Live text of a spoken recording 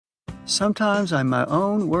Sometimes I'm my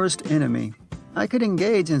own worst enemy. I could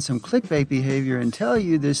engage in some clickbait behavior and tell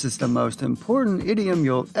you this is the most important idiom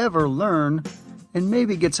you'll ever learn and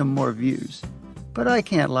maybe get some more views. But I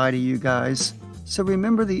can't lie to you guys. So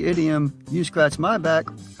remember the idiom, you scratch my back,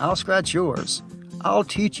 I'll scratch yours. I'll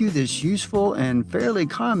teach you this useful and fairly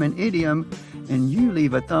common idiom and you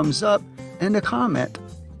leave a thumbs up and a comment.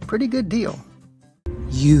 Pretty good deal.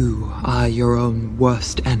 You are your own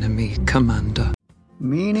worst enemy, Commander.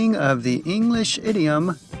 Meaning of the English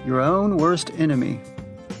idiom, your own worst enemy.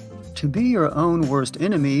 To be your own worst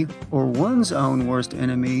enemy, or one's own worst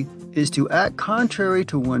enemy, is to act contrary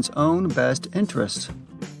to one's own best interests.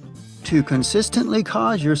 To consistently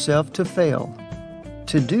cause yourself to fail.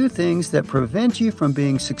 To do things that prevent you from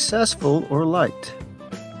being successful or liked.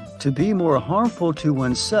 To be more harmful to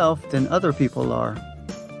oneself than other people are.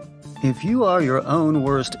 If you are your own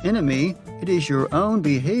worst enemy, it is your own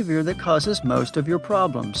behavior that causes most of your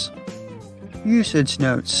problems. Usage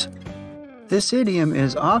notes. This idiom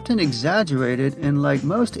is often exaggerated and like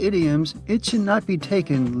most idioms, it should not be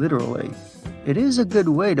taken literally. It is a good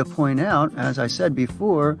way to point out, as I said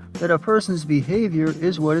before, that a person's behavior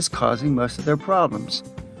is what is causing most of their problems.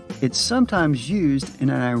 It's sometimes used in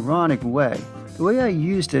an ironic way, the way I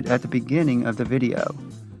used it at the beginning of the video.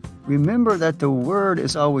 Remember that the word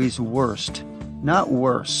is always worst, not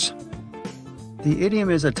worse. The idiom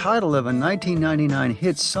is a title of a 1999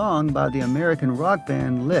 hit song by the American rock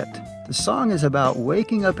band Lit. The song is about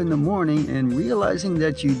waking up in the morning and realizing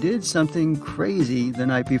that you did something crazy the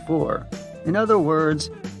night before. In other words,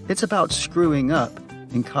 it's about screwing up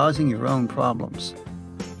and causing your own problems.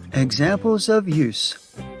 Examples of use.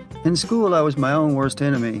 In school, I was my own worst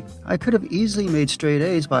enemy. I could have easily made straight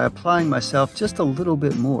A's by applying myself just a little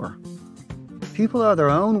bit more. People are their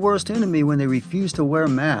own worst enemy when they refuse to wear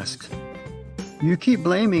masks. You keep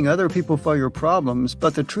blaming other people for your problems,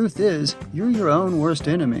 but the truth is, you're your own worst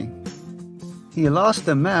enemy. He lost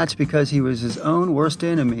the match because he was his own worst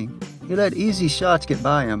enemy. He let easy shots get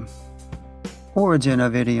by him. Origin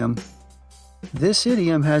of idiom. This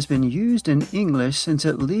idiom has been used in English since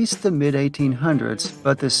at least the mid-1800s,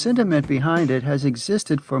 but the sentiment behind it has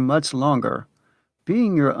existed for much longer.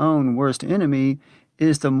 Being your own worst enemy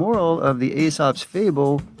is the moral of the Aesop's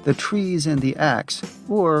fable, The Trees and the Axe,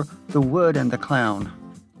 or The Wood and the Clown.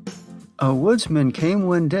 A woodsman came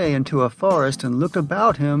one day into a forest and looked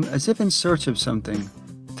about him as if in search of something.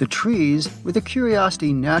 The trees, with a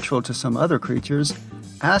curiosity natural to some other creatures,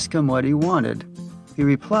 asked him what he wanted. He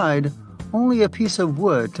replied, "Only a piece of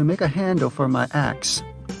wood to make a handle for my axe."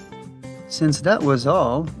 Since that was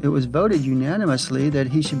all, it was voted unanimously that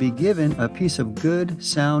he should be given a piece of good,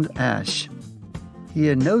 sound ash. He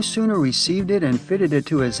had no sooner received it and fitted it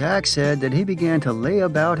to his axe head that he began to lay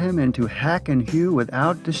about him and to hack and hew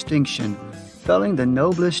without distinction, felling the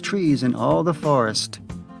noblest trees in all the forest.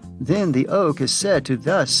 Then the oak is said to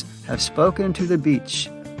thus have spoken to the beech,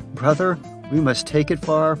 "Brother, we must take it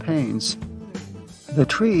for our pains." The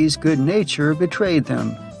trees' good nature betrayed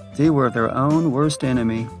them. They were their own worst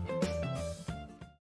enemy.